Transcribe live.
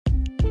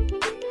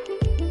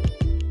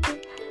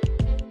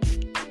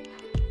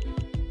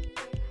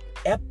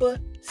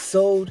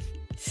episode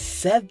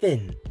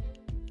 7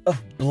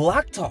 of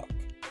Block Talk.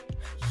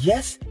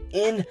 Yes,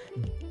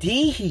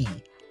 indeed.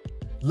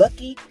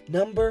 Lucky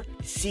number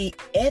 7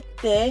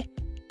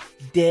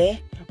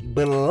 de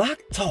Block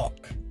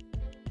Talk.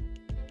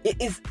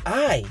 It is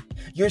I,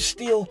 your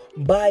still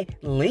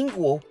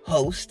bilingual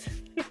host,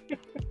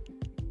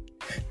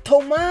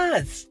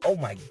 Tomas. Oh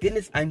my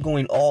goodness, I'm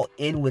going all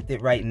in with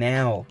it right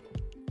now.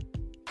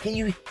 Can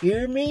you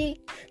hear me?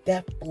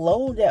 That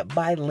flow, that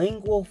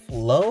bilingual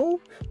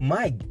flow?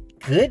 My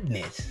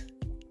goodness.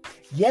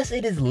 Yes,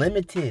 it is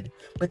limited,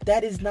 but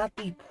that is not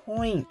the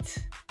point.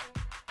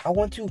 I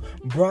want to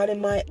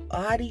broaden my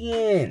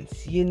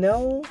audience,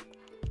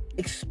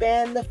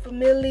 expand the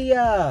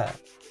familia.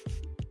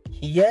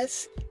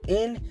 Yes,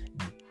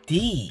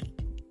 indeed.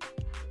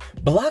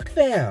 Block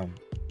fam,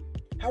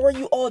 how are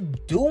you all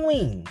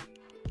doing?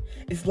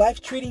 Is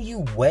life treating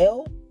you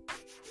well?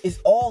 Is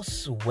all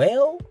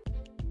swell?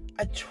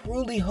 I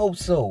truly hope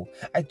so.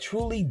 I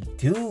truly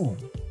do.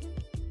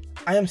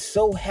 I am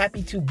so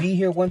happy to be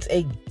here once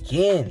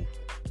again,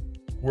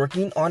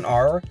 working on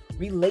our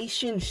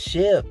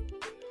relationship.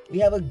 We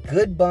have a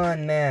good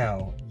bond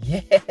now.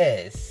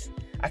 Yes,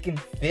 I can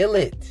feel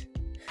it.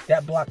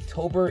 That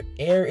Blocktober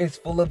air is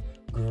full of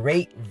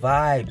great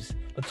vibes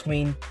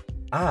between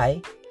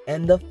I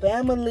and the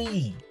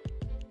family.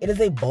 It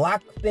is a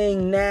block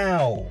thing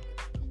now.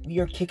 We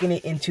are kicking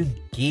it into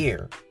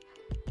gear.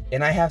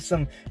 And I have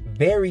some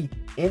very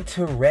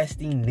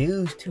interesting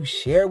news to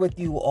share with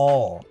you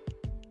all.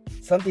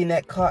 Something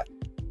that caught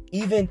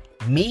even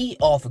me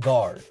off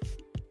guard.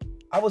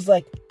 I was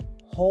like,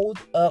 hold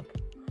up,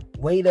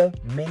 wait a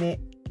minute.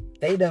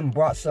 They done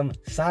brought some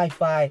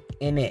sci-fi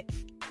in it.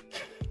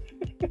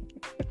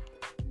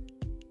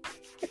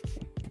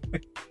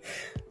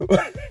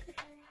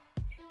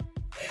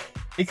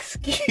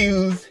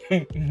 Excuse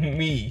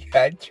me.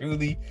 I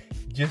truly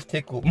just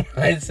tickled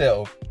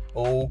myself.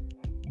 Oh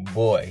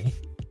boy.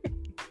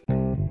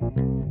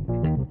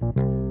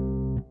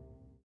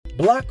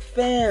 Block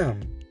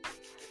fam.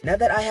 Now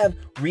that I have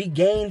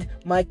regained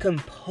my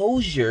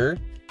composure,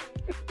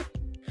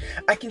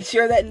 I can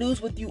share that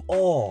news with you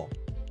all.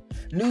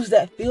 News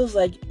that feels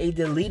like a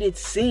deleted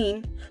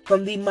scene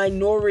from the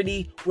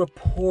Minority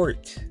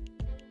Report.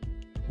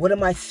 What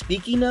am I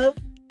speaking of?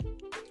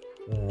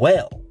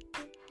 Well,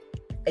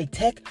 a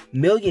tech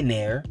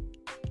millionaire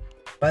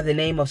by the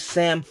name of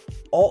Sam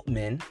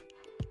Altman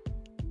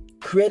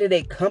created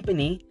a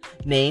company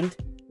named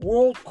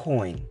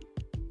WorldCoin.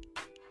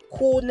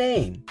 Cool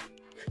name.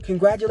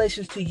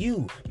 Congratulations to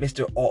you,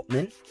 Mr.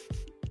 Altman.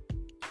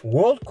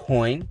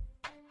 WorldCoin,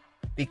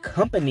 the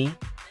company,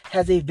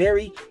 has a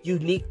very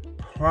unique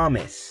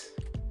promise.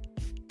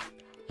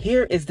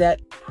 Here is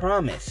that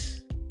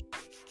promise.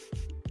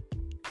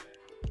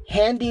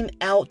 Handing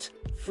out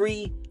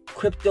free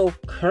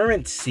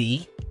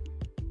cryptocurrency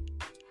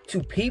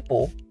to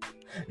people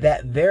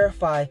that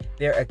verify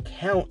their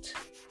account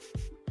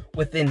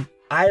with an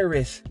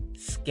iris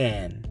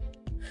scan.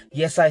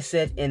 Yes, I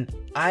said an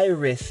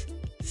iris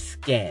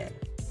scan.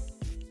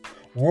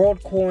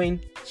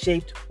 WorldCoin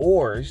shaped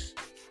orbs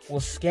will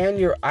scan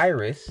your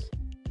iris,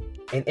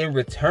 and in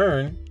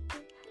return,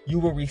 you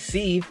will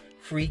receive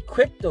free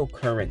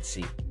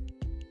cryptocurrency.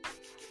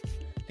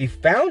 The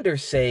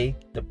founders say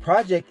the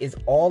project is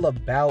all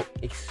about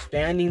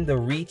expanding the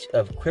reach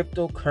of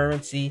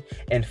cryptocurrency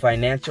and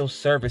financial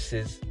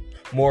services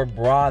more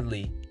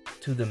broadly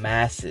to the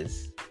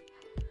masses.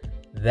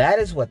 That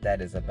is what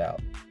that is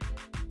about.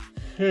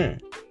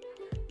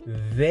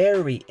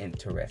 Very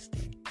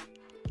interesting.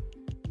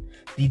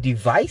 The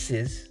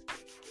devices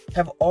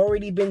have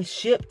already been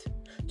shipped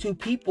to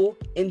people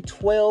in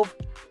 12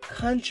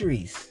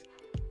 countries.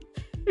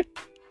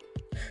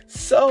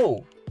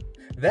 So,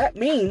 that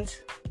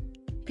means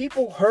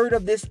people heard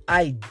of this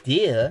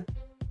idea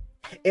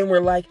and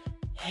were like,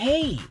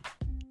 hey,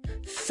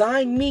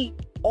 sign me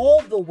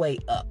all the way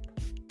up.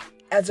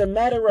 As a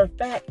matter of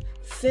fact,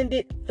 send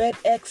it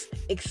FedEx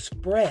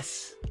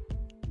Express.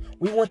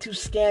 We want to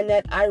scan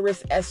that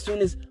iris as soon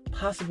as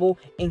possible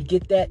and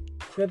get that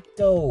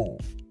crypto.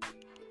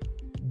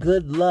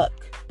 Good luck.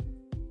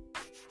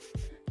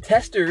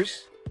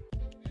 Testers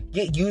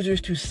get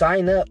users to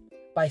sign up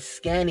by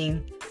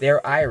scanning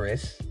their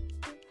iris,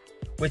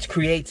 which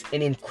creates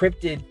an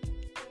encrypted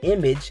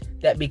image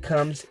that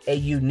becomes a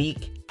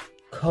unique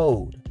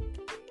code.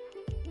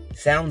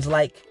 Sounds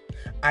like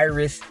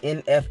iris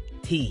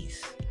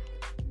NFTs.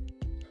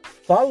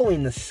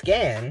 Following the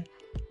scan,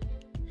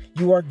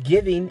 you are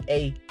giving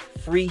a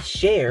free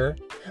share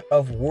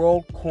of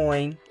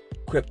WorldCoin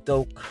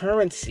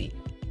cryptocurrency.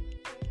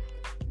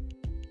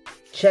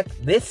 Check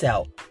this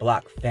out,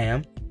 Block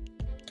fam.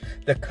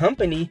 The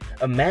company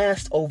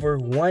amassed over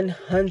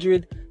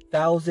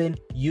 100,000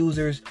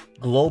 users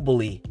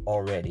globally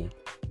already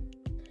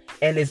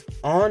and is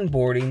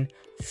onboarding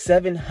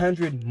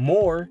 700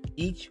 more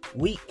each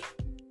week,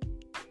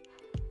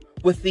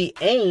 with the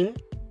aim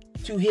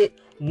to hit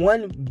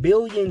 1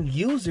 billion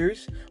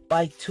users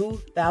by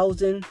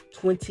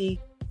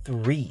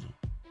 2023.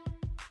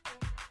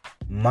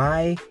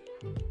 My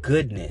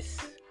goodness.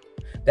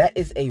 That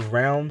is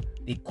around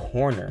the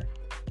corner.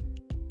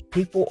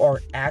 People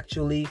are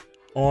actually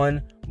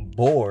on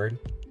board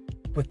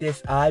with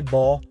this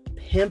eyeball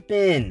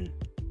pimping.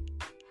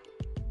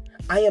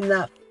 I am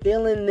not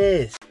feeling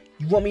this.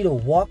 You want me to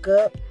walk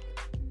up,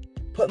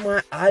 put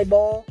my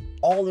eyeball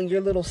all in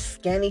your little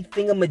scanny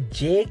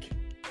thingamajig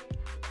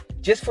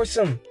just for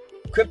some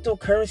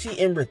cryptocurrency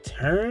in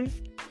return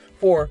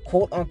for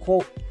quote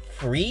unquote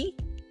free?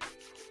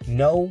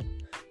 No,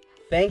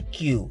 thank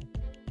you.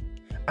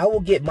 I will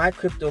get my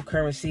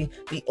cryptocurrency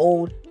the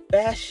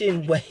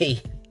old-fashioned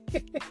way,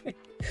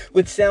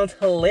 which sounds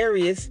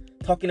hilarious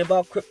talking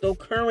about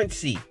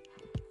cryptocurrency.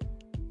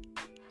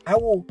 I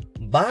will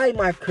buy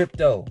my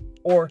crypto,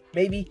 or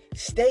maybe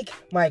stake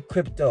my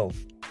crypto,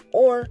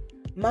 or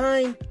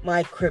mine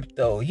my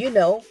crypto. You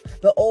know,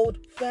 the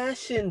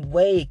old-fashioned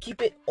way.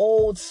 Keep it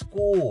old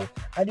school.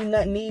 I do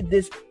not need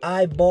this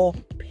eyeball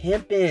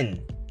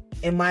pimping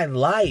in my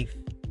life.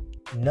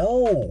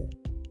 No.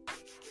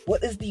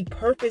 What is the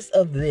purpose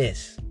of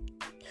this?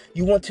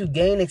 You want to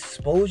gain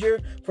exposure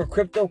for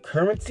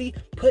cryptocurrency?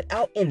 Put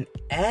out an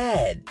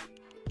ad.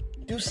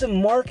 Do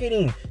some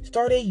marketing.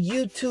 Start a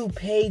YouTube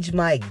page,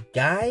 my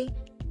guy.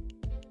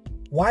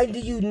 Why do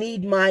you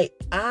need my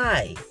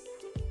eye?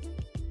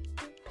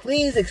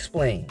 Please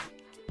explain.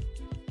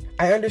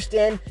 I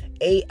understand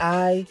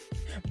AI,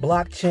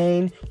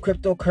 blockchain,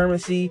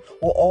 cryptocurrency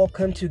will all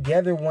come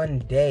together one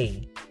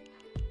day.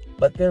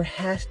 But there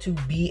has to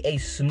be a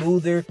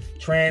smoother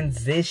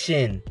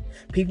transition.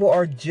 People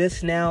are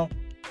just now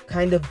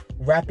kind of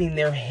wrapping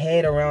their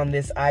head around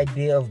this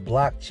idea of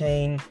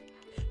blockchain,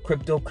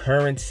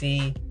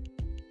 cryptocurrency.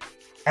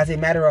 As a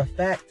matter of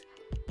fact,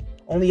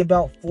 only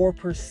about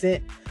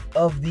 4%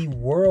 of the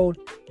world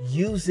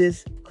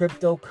uses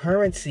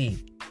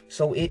cryptocurrency.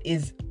 So it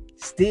is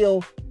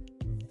still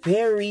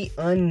very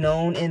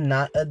unknown and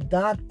not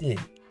adopted.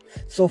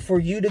 So for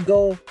you to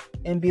go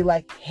and be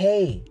like,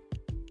 hey,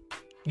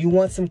 you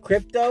want some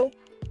crypto?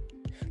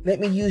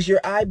 Let me use your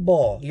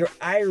eyeball, your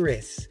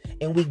iris,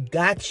 and we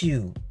got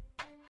you.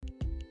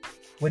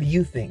 What do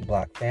you think,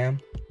 Block Fam?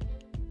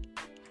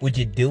 Would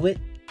you do it?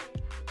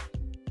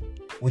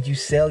 Would you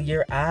sell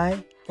your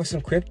eye for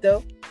some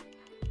crypto?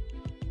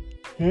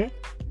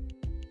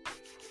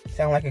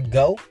 Sound like a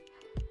go?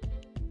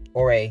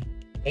 Or a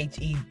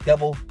HE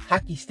double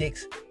hockey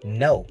sticks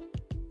no?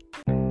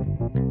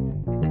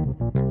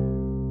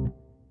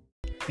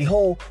 The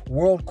whole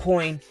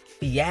WorldCoin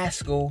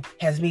fiasco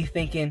has me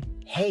thinking,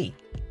 hey,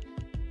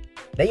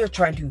 they are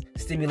trying to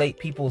stimulate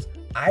people's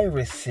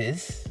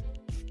irises.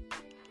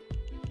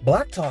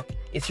 Block Talk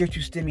is here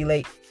to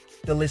stimulate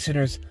the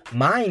listener's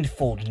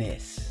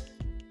mindfulness.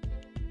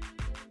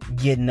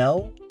 You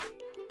know,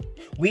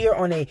 we are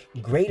on a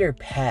greater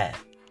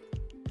path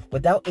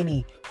without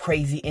any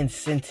crazy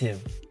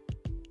incentive.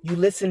 You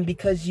listen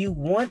because you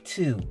want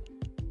to.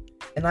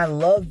 And I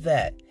love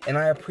that. And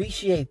I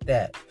appreciate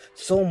that.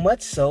 So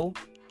much so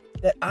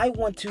that I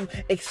want to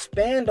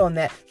expand on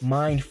that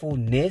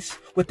mindfulness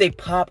with a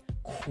pop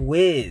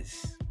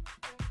quiz.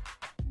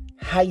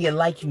 How you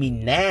like me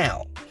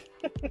now?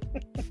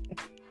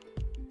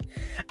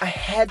 I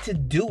had to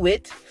do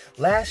it.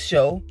 Last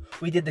show,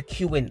 we did the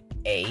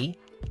Q&A.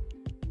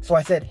 So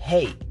I said,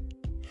 hey,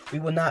 we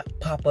will not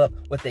pop up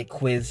with a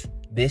quiz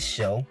this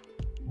show.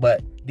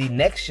 But the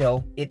next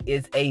show, it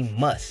is a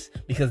must.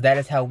 Because that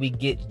is how we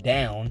get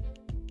down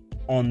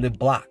on the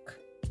block.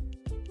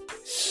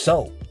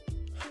 So,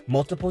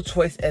 multiple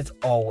choice as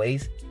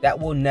always. That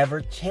will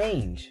never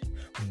change.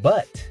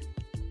 But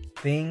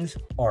things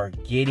are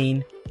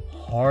getting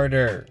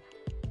harder.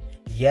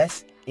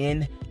 Yes,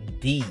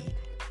 indeed.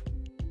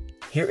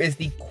 Here is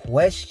the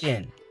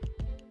question.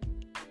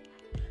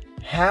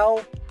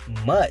 How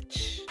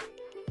much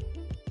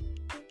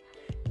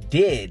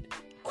did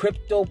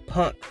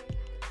CryptoPunk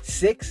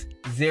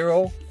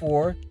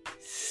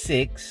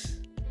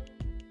 6046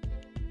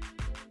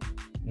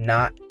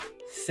 not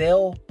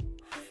sell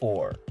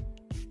for?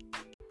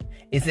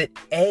 Is it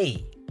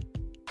A,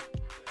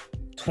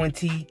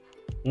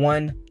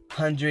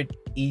 2100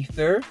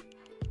 Ether,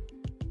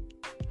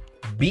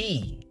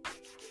 B,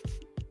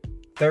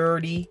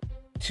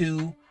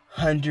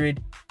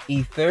 3200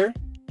 Ether,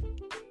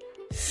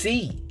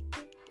 C,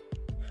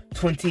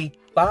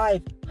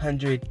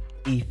 2500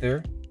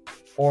 Ether,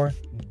 or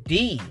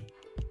D,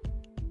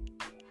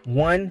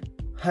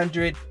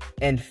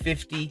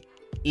 150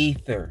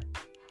 Ether?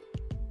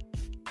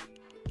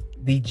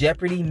 The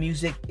Jeopardy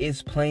music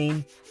is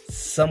playing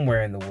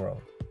somewhere in the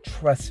world.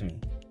 Trust me.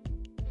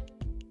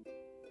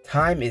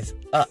 Time is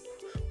up.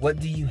 What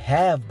do you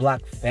have,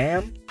 Block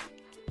Fam?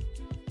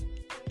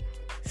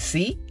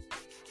 C,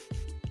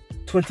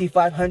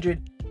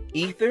 2500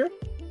 Ether?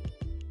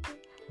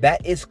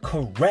 That is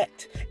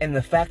correct. And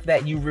the fact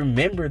that you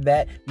remember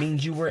that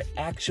means you were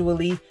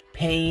actually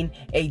paying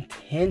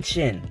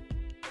attention.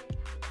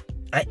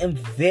 I am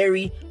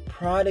very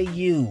proud of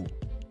you.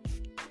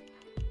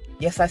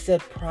 Yes, I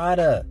said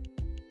Prada.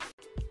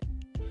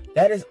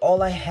 That is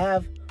all I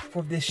have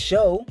for this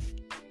show.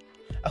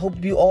 I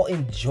hope you all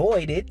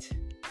enjoyed it.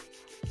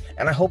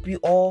 And I hope you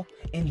all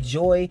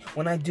enjoy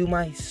when I do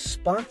my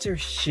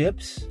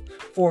sponsorships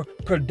for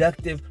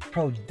Productive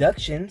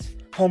Productions,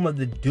 home of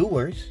the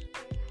doers,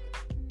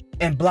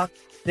 and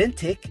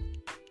Blockcentric,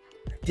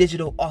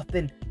 digital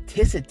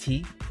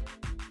authenticity.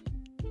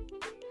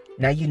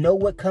 Now you know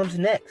what comes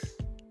next.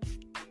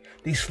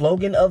 The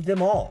slogan of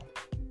them all.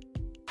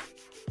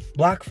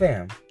 Block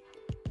fam,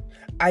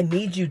 I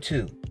need you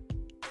to.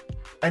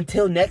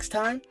 Until next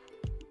time,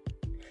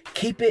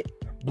 keep it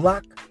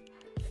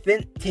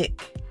Blockcentric.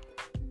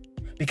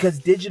 Because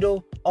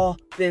digital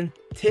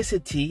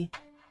authenticity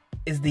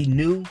is the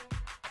new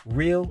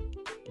real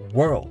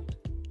world.